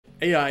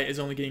AI is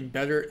only getting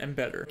better and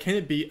better. Can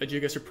it beat a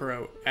GeoGuessr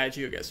Pro at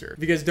GeoGuessr? If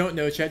you guys don't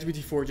know,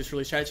 ChatGPT 4 just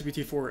released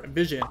ChatGPT 4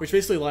 Vision, which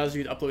basically allows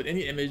you to upload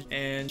any image,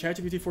 and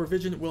ChatGPT 4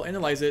 Vision will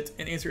analyze it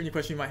and answer any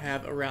question you might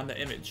have around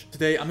the image.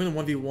 Today, I'm going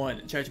to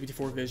 1v1 ChatGPT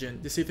 4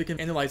 Vision to see if it can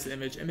analyze the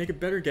image and make a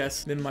better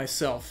guess than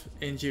myself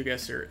in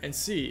GeoGuessr and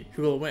see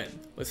who will win.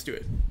 Let's do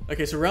it.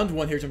 Okay, so round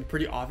one here is going to be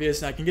pretty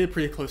obvious, and I can get a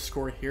pretty close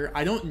score here.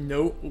 I don't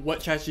know what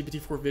ChatGPT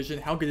 4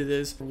 Vision, how good it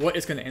is, or what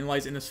it's going to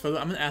analyze in this photo.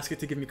 I'm going to ask it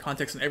to give me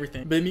context on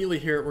everything. But immediately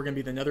here, we're going to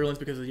be the Netherlands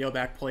because of the yellow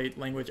backplate,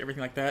 language,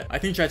 everything like that. I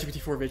think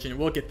ChatGPT 4 Vision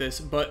will get this,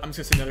 but I'm just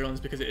going to say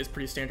Netherlands because it is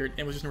pretty standard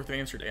and was just north of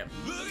Amsterdam.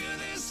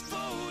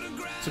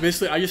 So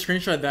basically, I just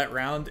screenshotted that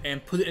round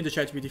and put it into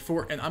ChatGPT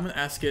 4, and I'm going to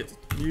ask it,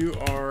 you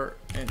are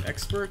an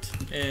expert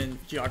in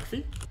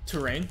geography,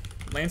 terrain,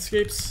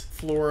 landscapes,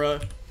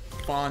 flora,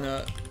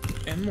 fauna,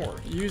 and more.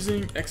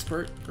 Using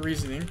expert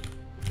reasoning,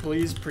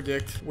 please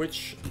predict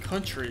which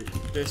country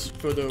this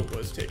photo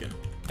was taken.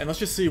 And let's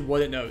just see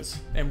what it knows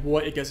and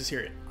what it guesses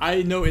here.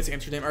 I know it's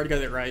Amsterdam, I already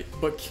got it right,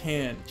 but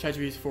can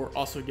ChatGPT 4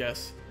 also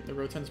guess? The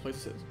road tennis place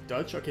says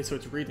Dutch. Okay, so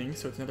it's reading,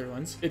 so it's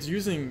Netherlands. It's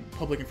using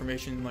public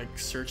information like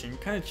searching.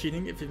 Kind of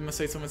cheating, if you must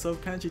say so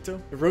myself, kind of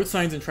cheato. The road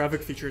signs and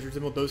traffic features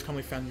resemble those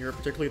commonly found in Europe,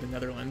 particularly the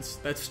Netherlands.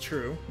 That's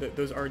true.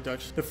 Those are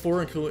Dutch. The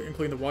flora,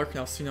 including the water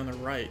canals seen on the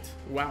right.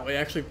 Wow, it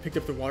actually picked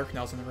up the water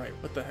canals on the right.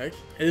 What the heck?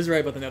 It is right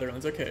about the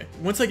Netherlands. Okay.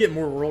 Once I get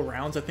more rural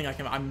rounds, I think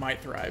I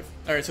might thrive.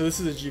 All right, so this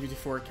is a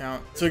GPT-4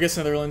 account. So I guess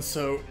Netherlands.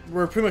 So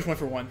we're pretty much 1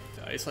 for 1.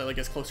 I slightly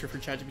guess closer for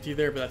ChatGPT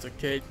there, but that's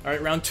okay. All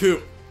right, round 2.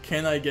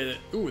 Can I get it?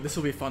 Ooh, this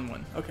will be a fun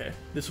one. Okay,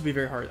 this will be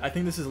very hard. I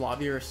think this is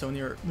Latvia or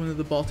Estonia or one of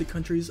the Baltic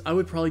countries. I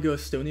would probably go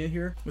Estonia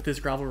here with this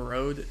gravel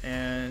road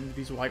and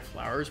these white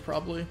flowers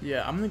probably.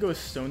 Yeah, I'm gonna go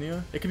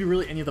Estonia. It could be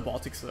really any of the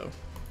Baltics though.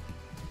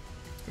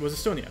 It was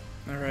Estonia.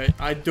 All right,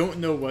 I don't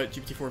know what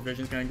GPT-4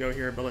 Vision is gonna go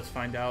here, but let's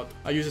find out.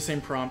 I use the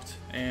same prompt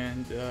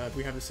and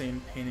we have the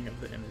same painting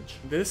of the image.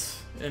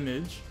 This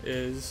image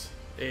is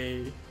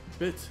a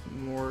bit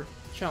more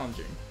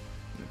challenging.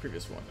 The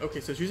previous one. Okay,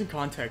 so it's using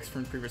context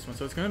from the previous one,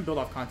 so it's going to build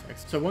off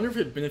context. So I wonder if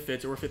it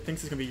benefits or if it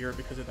thinks it's going to be Europe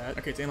because of that.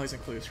 Okay, it's analyzing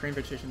clues. Terrain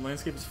vegetation.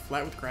 Landscape is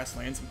flat with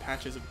grasslands and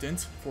patches of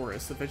dense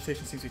forest. The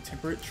vegetation seems to be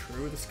temperate.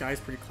 True. The sky is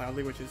pretty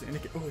cloudy, which is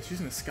indicate. Oh, it's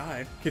using the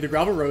sky. Okay, the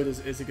gravel road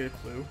is a good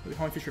clue. The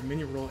common feature of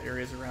many rural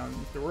areas around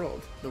the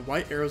world. The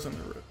white arrows on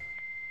the road.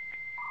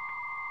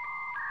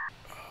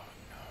 Oh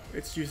no,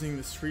 it's using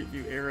the street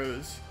view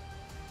arrows.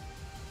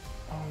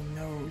 Oh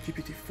no,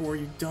 GPT-4,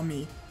 you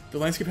dummy. The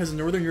landscape has a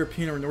Northern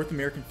European or North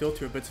American feel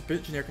to it, but it's a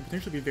bit generic and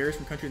potentially be varies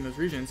from country in those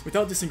regions.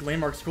 Without distinct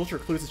landmarks, culture, or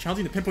clues, it's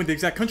challenging to pinpoint the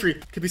exact country.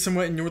 It could be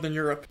somewhere in Northern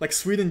Europe, like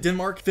Sweden,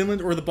 Denmark,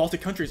 Finland, or the Baltic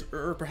countries,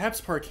 or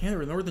perhaps part of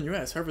Canada or Northern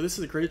US. However, this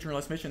is a great general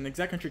estimation. The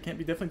exact country can't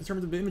be definitely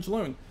determined by the image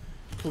alone.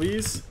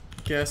 Please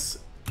guess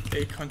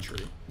a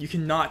country. You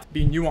cannot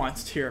be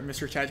nuanced here,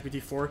 Mr.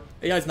 ChatGPT 4.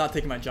 AI is not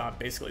taking my job,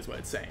 basically, is what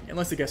it's saying.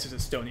 Unless the guess is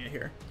Estonia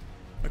here.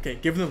 Okay,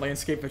 given the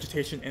landscape,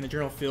 vegetation, and the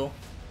general feel,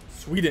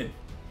 Sweden.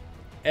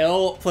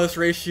 L plus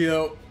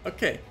ratio.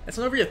 Okay, it's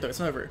not over yet though, it's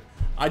not over.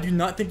 I do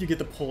not think you get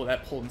that pull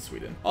in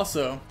Sweden.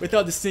 Also,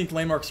 without distinct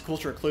landmarks,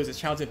 culture, or clues, it's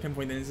challenging to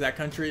pinpoint the exact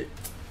country.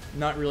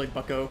 Not really,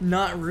 bucko.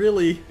 Not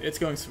really. It's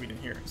going Sweden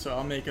here. So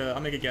I'll make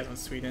a guess on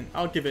Sweden.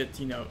 I'll give it,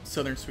 you know,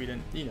 southern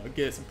Sweden, you know,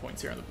 get some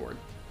points here on the board.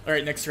 All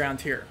right, next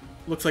round here.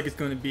 Looks like it's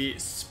going to be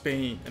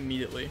Spain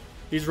immediately.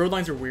 These road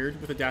lines are weird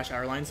with the dash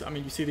hour lines. I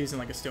mean, you see these in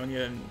like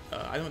Estonia, and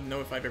I don't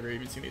know if I've ever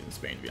even seen these in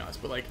Spain, to be honest.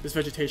 But like this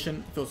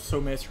vegetation feels so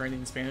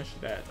Mediterranean in Spanish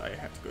that I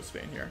have to go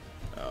Spain here.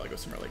 I'll go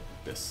somewhere like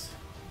this.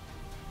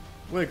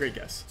 What a great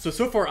guess. So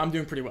far I'm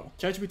doing pretty well.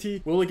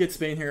 ChatGPT, will it get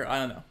Spain here? I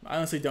don't know. I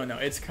honestly don't know.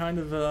 It's kind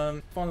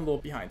of falling a little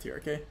behind here,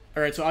 okay?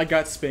 All right, so I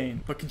got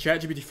Spain, but can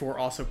ChatGPT 4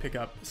 also pick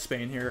up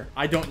Spain here?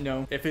 I don't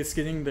know. If it's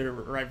getting the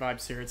right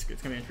vibes here, it's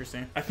gonna be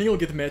interesting. I think it'll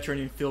get the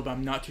Mediterranean feel, but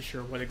I'm not too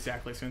sure what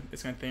exactly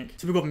it's gonna think.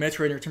 Typical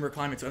Mediterranean or temperate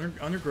climates,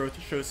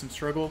 undergrowth shows some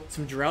struggle,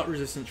 some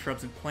drought-resistant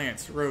shrubs and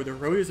plants. The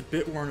road is a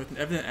bit worn with an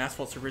evident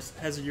asphalt surface,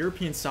 has a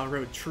European-style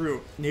road.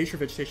 True. Nature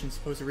vegetation is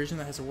supposed to a region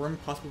that has a warm,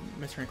 possible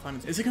Mediterranean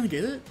climate. Is it gonna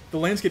get it? The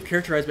landscape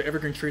characterized by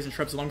evergreen trees and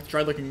shrubs along with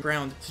dry-looking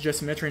ground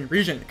suggests a Mediterranean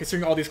region.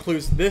 Considering all these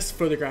clues, this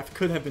photograph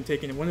could have been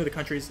taken in one of the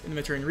countries in the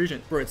Mediterranean region.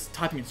 Bro, it's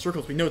typing in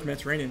circles. We know it's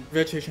Mediterranean.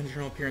 Vegetation and the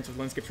general appearance of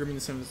landscapes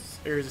reminiscent of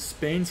areas of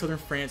Spain, southern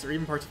France, or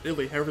even parts of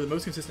Italy. However, the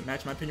most consistent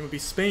match, in my opinion, would be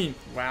Spain.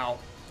 Wow.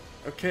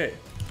 Okay.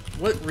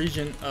 What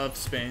region of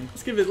Spain?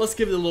 Let's give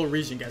it a little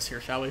region guess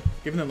here, shall we?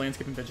 Given the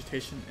landscape and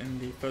vegetation in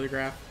the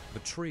photograph. The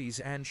trees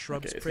and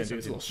shrubs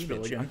present in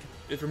the image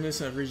is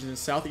reminiscent of regions in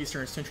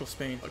southeastern or central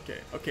Spain.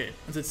 Okay.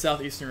 Is it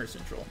southeastern or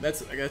central?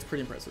 That's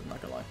pretty impressive,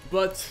 not gonna lie.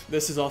 But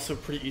this is also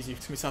pretty easy.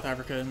 It's gonna be South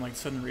Africa and like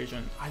southern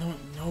region. I don't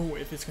know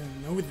if it's gonna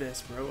know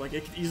this, bro. Like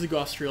it could easily go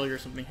Australia or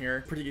something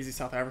here. Pretty easy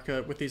South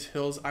Africa with these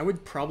hills. I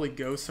would probably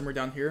go somewhere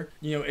down here.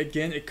 You know,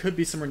 again, it could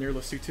be somewhere near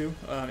Lesotho.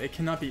 It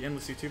cannot be in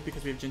Lesotho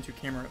because we have Gen 2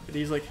 camera. But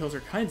these like hills are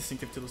kind of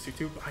distinctive to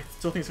Lesotho, but I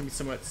still think it's gonna be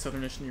somewhat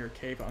southernish near a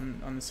cave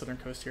on the southern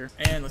coast here.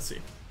 And let's see.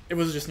 It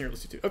was just near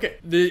Lesotho. Okay,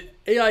 the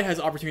AI has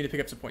opportunity to pick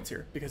up some points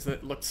here because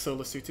it looked so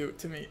Lesotho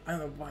to me. I don't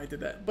know why I did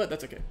that, but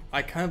that's okay.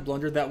 I kind of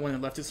blundered that one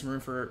and left it some room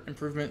for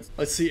improvement.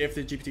 Let's see if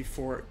the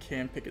GPT-4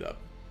 can pick it up.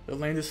 The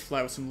land is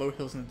flat with some low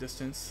hills in the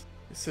distance.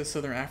 It says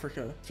Southern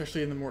Africa,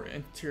 especially in the more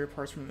interior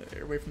parts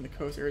away from the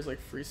coast, areas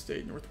like Free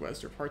State,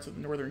 Northwest, or parts of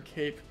the Northern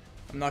Cape.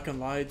 I'm not gonna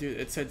lie, dude,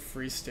 it said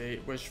Free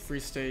State, which Free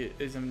State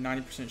is, I'm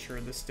 90% sure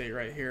of this state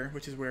right here,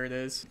 which is where it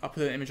is. I'll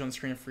put an image on the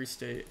screen of Free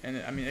State, and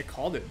it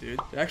called it, dude.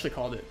 It actually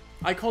called it.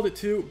 I called it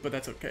too, but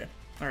that's okay.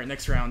 All right,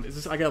 next round.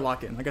 I gotta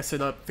lock in. I gotta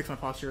sit up, fix my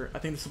posture. I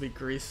think this will be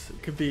Greece.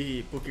 It could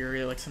be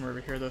Bulgaria, like somewhere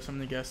over here though, so I'm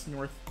gonna guess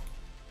north.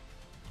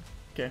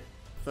 Okay.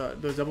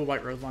 Those double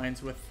white road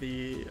lines with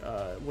the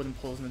wooden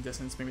poles in the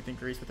distance made me think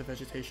Greece with the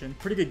vegetation.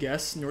 Pretty good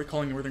guess,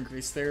 calling northern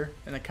Greece there,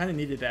 and I kind of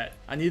needed that.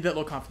 I needed that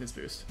little confidence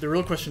boost. The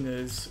real question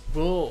is,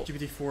 will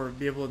GPT-4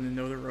 be able to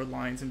know the road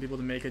lines and be able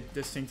to make a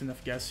distinct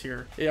enough guess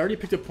here? It already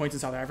picked up points in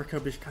South Africa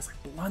because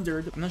I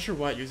blundered. I'm not sure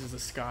why it uses the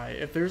sky.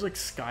 If there's like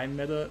sky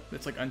meta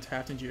that's like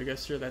untapped in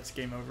geoguessr, that's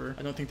game over.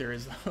 I don't think there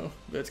is though,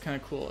 but it's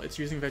kind of cool. It's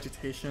using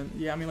vegetation.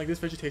 Yeah, I mean like this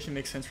vegetation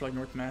makes sense for like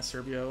North Mass,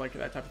 Serbia, like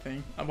that type of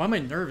thing. Why am I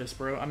nervous,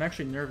 bro? I'm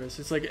actually nervous.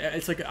 It's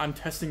like I'm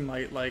testing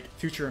my like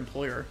future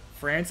employer.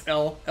 France,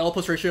 L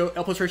plus ratio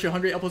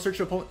Hungary, L plus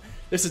ratio Poland.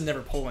 This is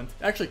never Poland.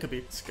 Actually, it could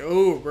be. Let's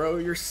go, bro.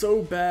 You're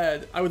so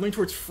bad. I would lean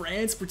towards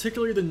France,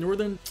 particularly the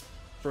northern.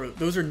 Bro,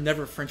 those are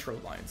never French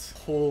road lines.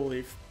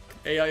 Holy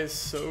AI is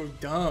so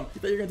dumb.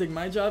 You thought you were gonna take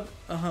my job?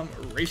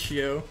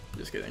 Ratio.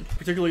 Just kidding.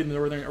 Particularly in the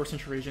northern or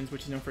central regions,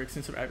 which is known for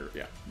extensive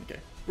yeah, okay.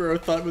 Bro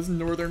thought it was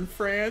northern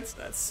France.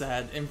 That's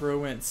sad. And bro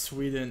went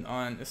Sweden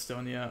on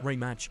Estonia.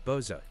 Rematch,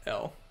 bozo.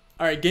 L.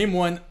 Alright, game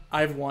one,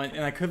 I've won,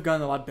 and I could have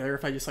gotten a lot better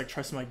if I just like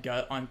trusted my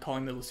gut on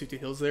calling the Lesotho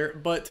Hills there,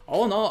 but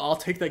all in all, I'll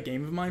take that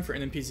game of mine for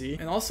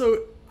NMPZ, and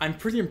also, I'm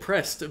pretty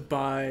impressed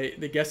by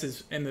the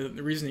guesses and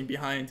the reasoning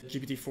behind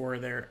GPT-4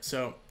 there,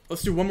 so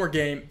let's do one more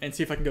game and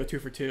see if I can go 2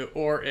 for 2,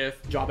 or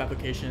if job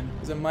application,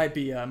 because it might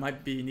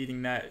be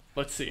needing that.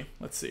 Let's see.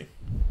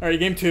 Alright,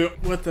 game 2.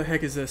 What the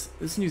heck is this?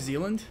 This is New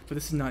Zealand? But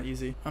this is not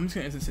easy. I'm just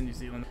gonna instance in New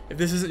Zealand. If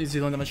this isn't New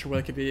Zealand, I'm not sure what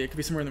it could be. It could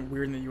be somewhere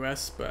weird in the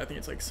US, but I think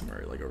it's like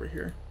somewhere like over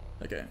here.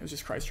 Okay, it was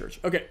just Christchurch.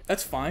 Okay,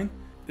 that's fine.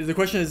 The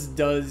question is,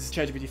 does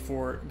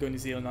ChatGPT-4 go New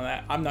Zealand on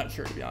that? I'm not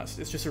sure, to be honest.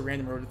 It's just a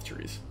random road with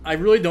trees. I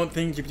really don't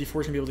think GPT-4 is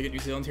gonna be able to get New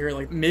Zealand here.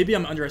 Like, maybe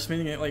I'm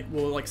underestimating it. Like,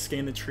 we'll like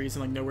scan the trees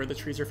and like know where the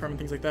trees are from and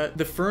things like that.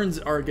 The ferns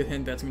are a good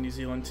hint that's gonna be New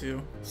Zealand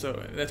too.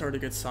 So that's already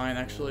a good sign,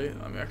 actually.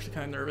 I'm actually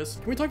kind of nervous.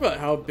 Can we talk about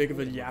how big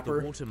of a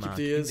yapper GPT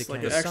is?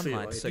 Like, it actually,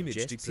 like, I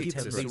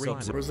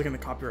was looking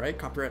at the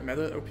copyright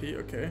meta, OP,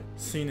 okay.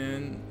 Seen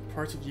in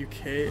parts of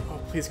UK.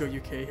 Oh, please go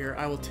UK here.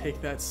 I will take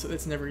that. So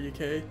it's never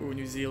UK. Ooh,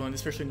 New Zealand,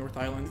 especially North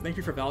Island. Thank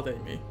you for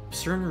validating me.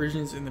 Certain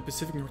regions in the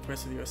Pacific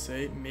Northwest of the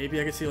USA.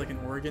 Maybe I could see like in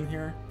Oregon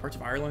here. Parts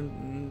of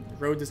Ireland.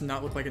 Road does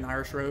not look like an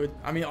Irish road.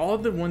 I mean, all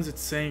of the ones it's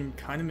saying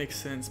kind of makes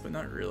sense, but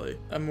not really.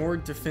 A more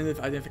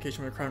definitive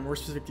identification would require more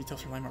specific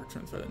details for landmarks,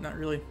 but not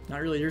really. Not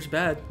really. Yours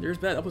bad.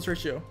 L plus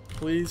ratio.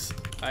 Please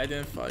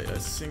identify a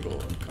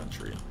single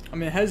country. I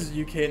mean, it has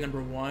UK at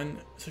number 1,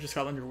 such as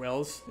Scotland or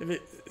Wales. If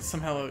it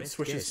somehow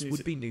switches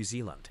to New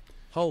Zealand.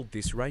 Hold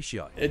this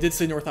ratio. It did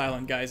say North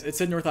Island, guys. It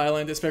said North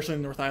Island, especially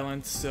in North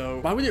Island. So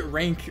why would it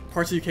rank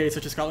parts of UK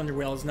such as Scotland or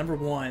Wales number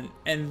 1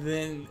 and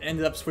then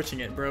ended up switching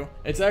it, bro?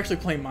 It's actually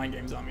playing mind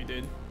games on me,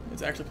 dude.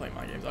 It's actually playing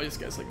mind games. I'll just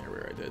guess like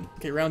where I did.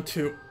 Okay, round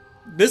 2.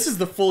 This is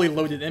the fully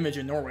loaded image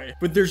in Norway,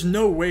 but there's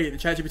no way the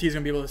ChatGPT is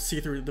gonna be able to see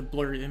through the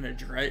blurry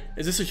image, right?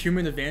 Is this a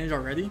human advantage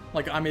already?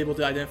 Like I'm able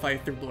to identify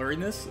through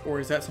blurriness, or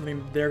is that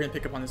something they're gonna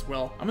pick up on as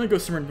well? I'm gonna go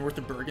somewhere north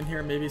of Bergen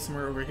here, maybe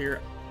somewhere over here.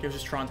 Okay, it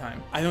was just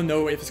Trondheim. I don't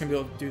know if it's gonna be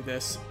able to do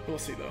this. We'll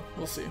see though,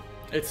 we'll see.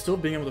 It's still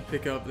being able to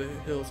pick up the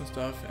hills and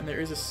stuff, and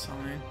there is a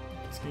sign.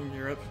 It's being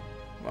Europe.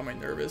 Why am I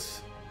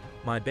nervous?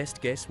 My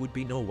best guess would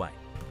be Norway.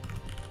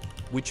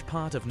 Which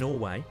part of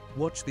Norway?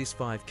 Watch this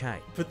 5K.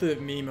 Put the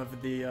meme of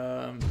the,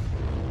 I'm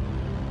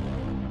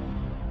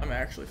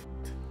actually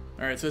fucked.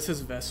 Alright, so it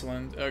says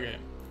Vestland. Okay.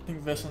 I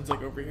think Vestland's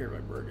like over here by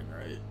Bergen,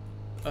 right?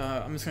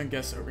 I'm just gonna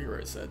guess over here where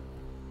it said.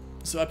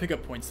 So I pick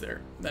up points there.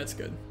 That's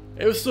good.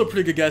 It was still a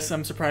pretty good guess.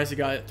 I'm surprised he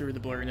got it through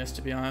the blurriness,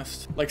 to be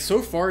honest. Like, so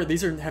far,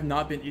 these have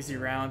not been easy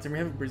rounds. And we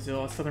have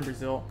Brazil, southern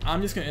Brazil.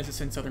 I'm just gonna instance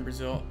in southern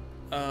Brazil.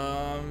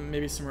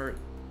 Maybe somewhere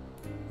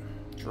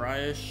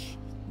dryish.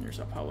 Near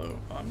Sao Paulo.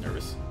 Oh, I'm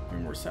nervous.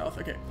 Maybe more south.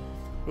 Okay.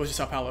 It was just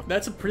Sao Paulo.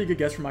 That's a pretty good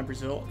guess for my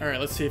Brazil. All right,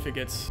 let's see if it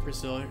gets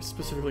Brazil,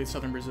 specifically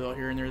southern Brazil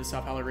here near the Sao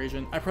Paulo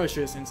region. I probably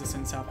should have instanced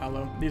in Sao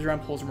Paulo. These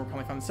round poles are more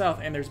commonly found in the south,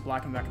 and there's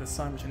black in the back of the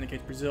sun, which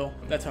indicates Brazil.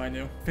 That's how I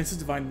knew. Fences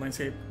divide the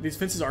landscape. These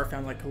fences are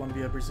found like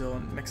Colombia, Brazil,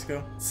 and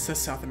Mexico. It says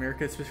South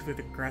America, specifically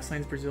the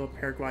grasslands, Brazil,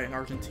 Paraguay, and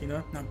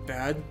Argentina. Not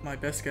bad. My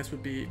best guess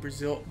would be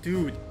Brazil.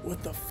 Dude,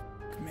 what the f***,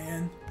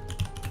 man?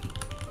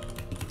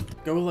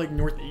 Go like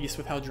northeast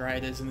with how dry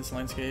it is in this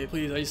landscape.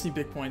 Please, I just need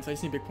big points. I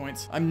just need big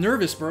points. I'm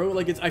nervous, bro.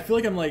 Like I feel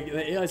like I'm like,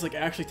 the AI is like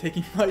actually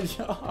taking my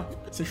job.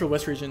 Central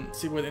West region,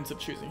 see what it ends up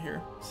choosing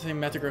here. Same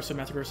Mato Grosso,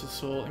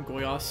 Sul, and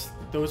Goiás.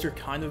 Those are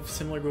kind of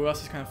similar.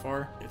 Goiás is kind of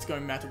far. It's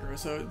going Mato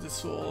Grosso, the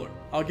Sul.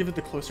 I'll give it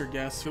the closer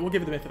guess, but we'll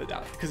give it the benefit of the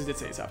doubt because it did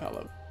say Sao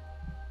Paulo.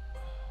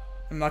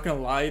 I'm not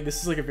gonna lie,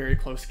 this is like a very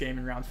close game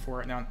in round 4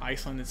 right now in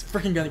Iceland. It's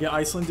freaking gonna get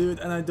Iceland, dude,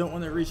 and I don't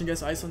want to region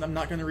guess Iceland. I'm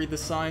not gonna read the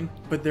sign,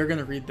 but they're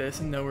gonna read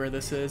this and know where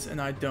this is, and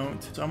I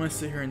don't. So I'm gonna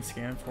sit here and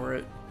scan for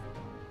it.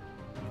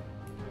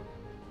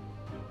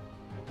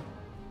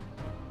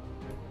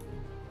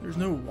 There's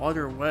no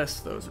water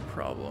west, though, is a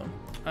problem.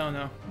 I don't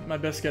know. My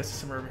best guess is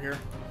somewhere over here.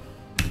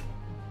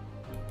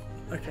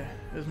 Okay,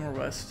 there's more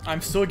west.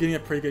 I'm still getting a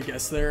pretty good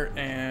guess there,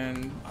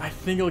 and I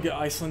think it'll get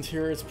Iceland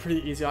here. It's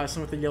pretty easy.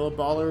 Iceland with the yellow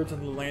bollards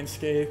and the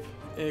landscape.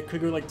 It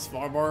could go like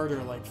Svalbard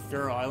or like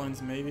Faroe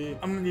Islands, maybe.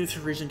 I'm gonna need to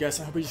region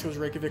guess. I hope it just goes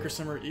Reykjavik or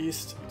somewhere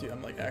east. Dude,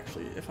 I'm like,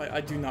 actually, if I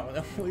do not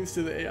want to lose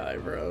to the AI,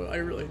 bro. I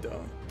really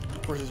don't.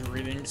 Of course, it's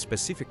reading.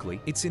 Specifically,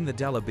 it's in the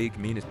Dalabig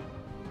Minute.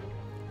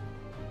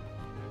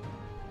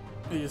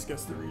 You just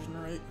guessed the region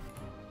right.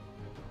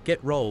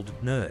 Get rolled,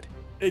 nerd.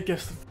 It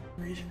guessed the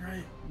region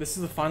right. This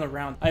is the final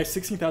round. I have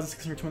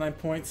 16,629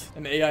 points,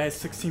 and the AI has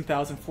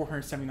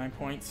 16,479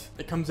 points.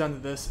 It comes down to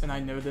this, and I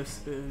know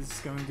this is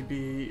going to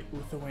be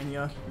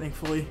Lithuania,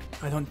 thankfully.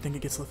 I don't think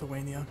it gets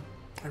Lithuania.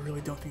 I really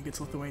don't think it gets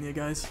Lithuania,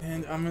 guys.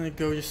 And I'm gonna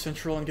go just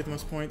central and get the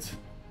most points.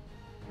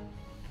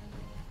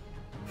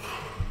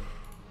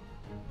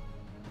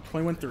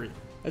 21-3.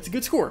 That's a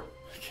good score.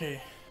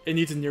 Okay. It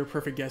needs a near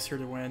perfect guess here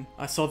to win.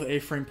 I saw the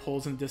A-frame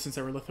poles in the distance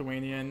that were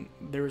Lithuanian.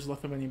 There was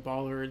Lithuanian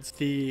bollards.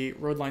 The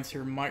road lines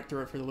here might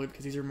throw it for the loop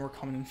because these are more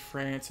common in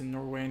France and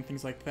Norway and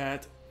things like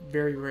that.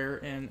 Very rare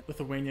in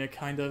Lithuania,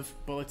 kind of.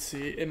 But let's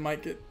see. It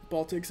might get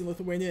Baltics in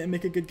Lithuania and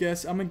make a good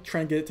guess. I'm gonna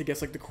try and get it to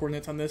guess like the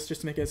coordinates on this just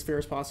to make it as fair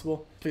as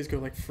possible. Please go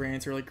like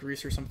France or like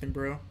Greece or something,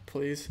 bro.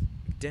 Please.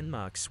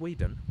 Denmark,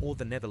 Sweden, or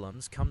the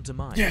Netherlands come to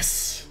mind.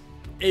 Yes!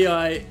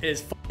 AI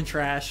is fucking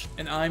trash,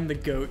 and I'm the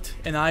GOAT,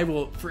 and I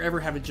will forever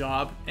have a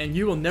job, and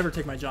you will never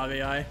take my job,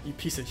 AI, you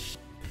piece of shit.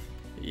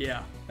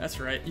 Yeah, that's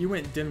right, you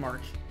went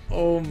Denmark.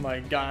 Oh my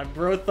god,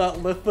 bro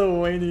thought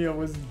Lithuania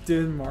was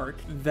Denmark.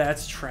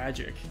 That's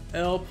tragic.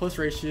 L plus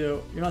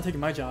ratio, you're not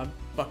taking my job,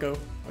 bucko,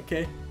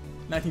 okay?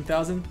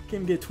 19,000, can't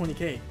even get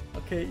 20k.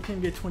 Okay, you can't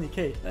even get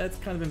 20k. That's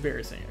kind of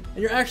embarrassing. And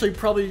you're actually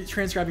probably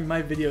transcribing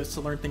my videos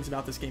to learn things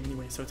about this game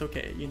anyway, so it's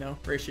okay, you know,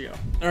 ratio.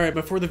 Alright,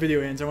 before the video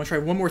ends, I want to try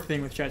one more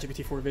thing with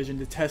ChatGPT 4 Vision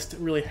to test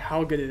really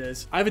how good it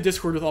is. I have a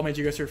Discord with all my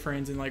geoguessr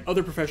friends and like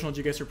other professional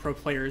geoguessr pro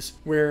players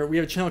where we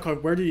have a channel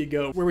called Where Do You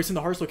Go, where we send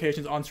the hardest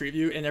locations on Street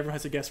View and everyone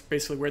has to guess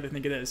basically where they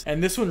think it is.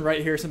 And this one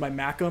right here, sent by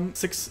Macum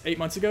 6-8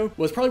 months ago,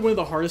 was probably one of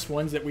the hardest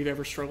ones that we've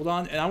ever struggled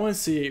on, and I want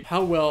to see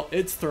how well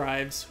it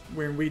thrives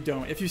when we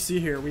don't. If you see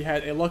here, we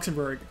had a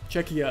Luxembourg,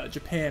 Czechia,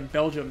 Japan,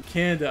 Belgium,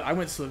 Canada, I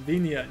went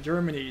Slovenia,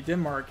 Germany,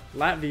 Denmark,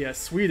 Latvia,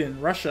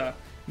 Sweden, Russia,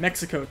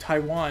 Mexico,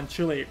 Taiwan,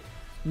 Chile.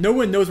 No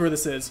one knows where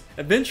this is.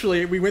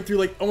 Eventually, we went through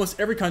like almost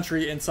every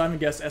country and Simon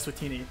guessed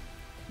Eswatini,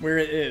 where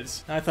it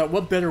is. And I thought,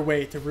 what better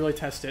way to really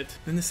test it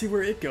than to see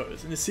where it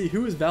goes and to see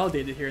who is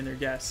validated here in their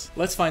guess.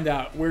 Let's find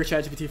out where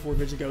ChatGPT 4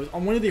 Vision goes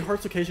on one of the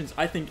hardest locations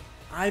I think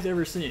I've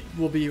ever seen.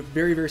 We'll be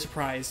very, very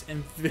surprised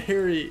and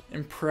very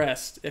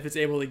impressed if it's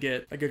able to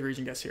get a good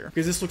region guess here,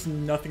 because this looks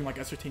nothing like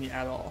Eswatini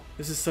at all.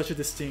 This is such a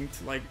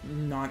distinct, like,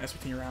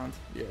 non-Eswatini round.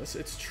 Yes,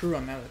 it's true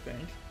on that, I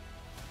think.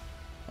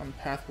 On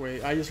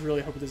pathway, I just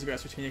really hope it doesn't go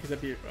Eswatini because that'd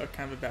be a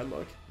kind of a bad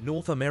look.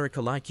 North America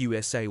like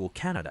USA or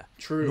Canada.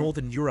 True.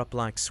 Northern Europe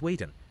like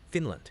Sweden,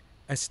 Finland,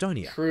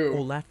 Estonia, True.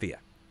 or Latvia.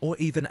 Or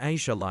even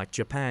Asia like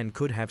Japan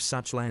could have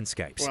such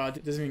landscapes. Wow,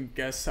 it doesn't even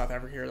guess South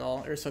Africa here at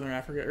all, or Southern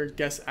Africa, or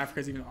guess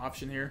Africa's even an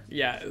option here.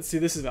 Yeah, see,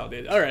 this is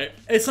validated. All right,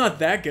 it's not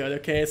that good,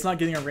 okay? It's not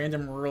getting a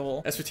random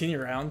rural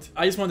Eswatini round.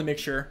 I just wanted to make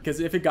sure, because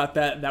if it got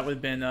that, that would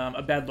have been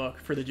a bad look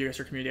for the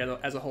geoguessr community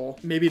as a whole.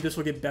 Maybe this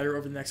will get better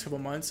over the next couple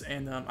months,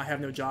 and I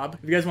have no job.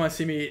 If you guys want to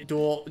see me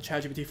duel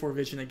ChatGPT 4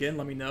 Vision again,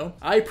 let me know.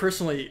 I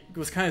personally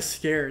was kind of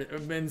scared,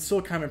 and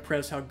still kind of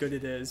impressed how good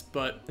it is,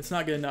 but it's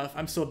not good enough.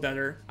 I'm still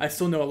better. I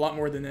still know a lot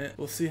more than it.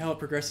 We'll see how it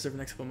progresses over the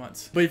next couple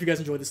months. But if you guys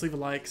enjoyed this, leave a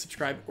like,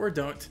 subscribe, or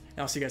don't, and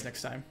I'll see you guys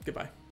next time. Goodbye.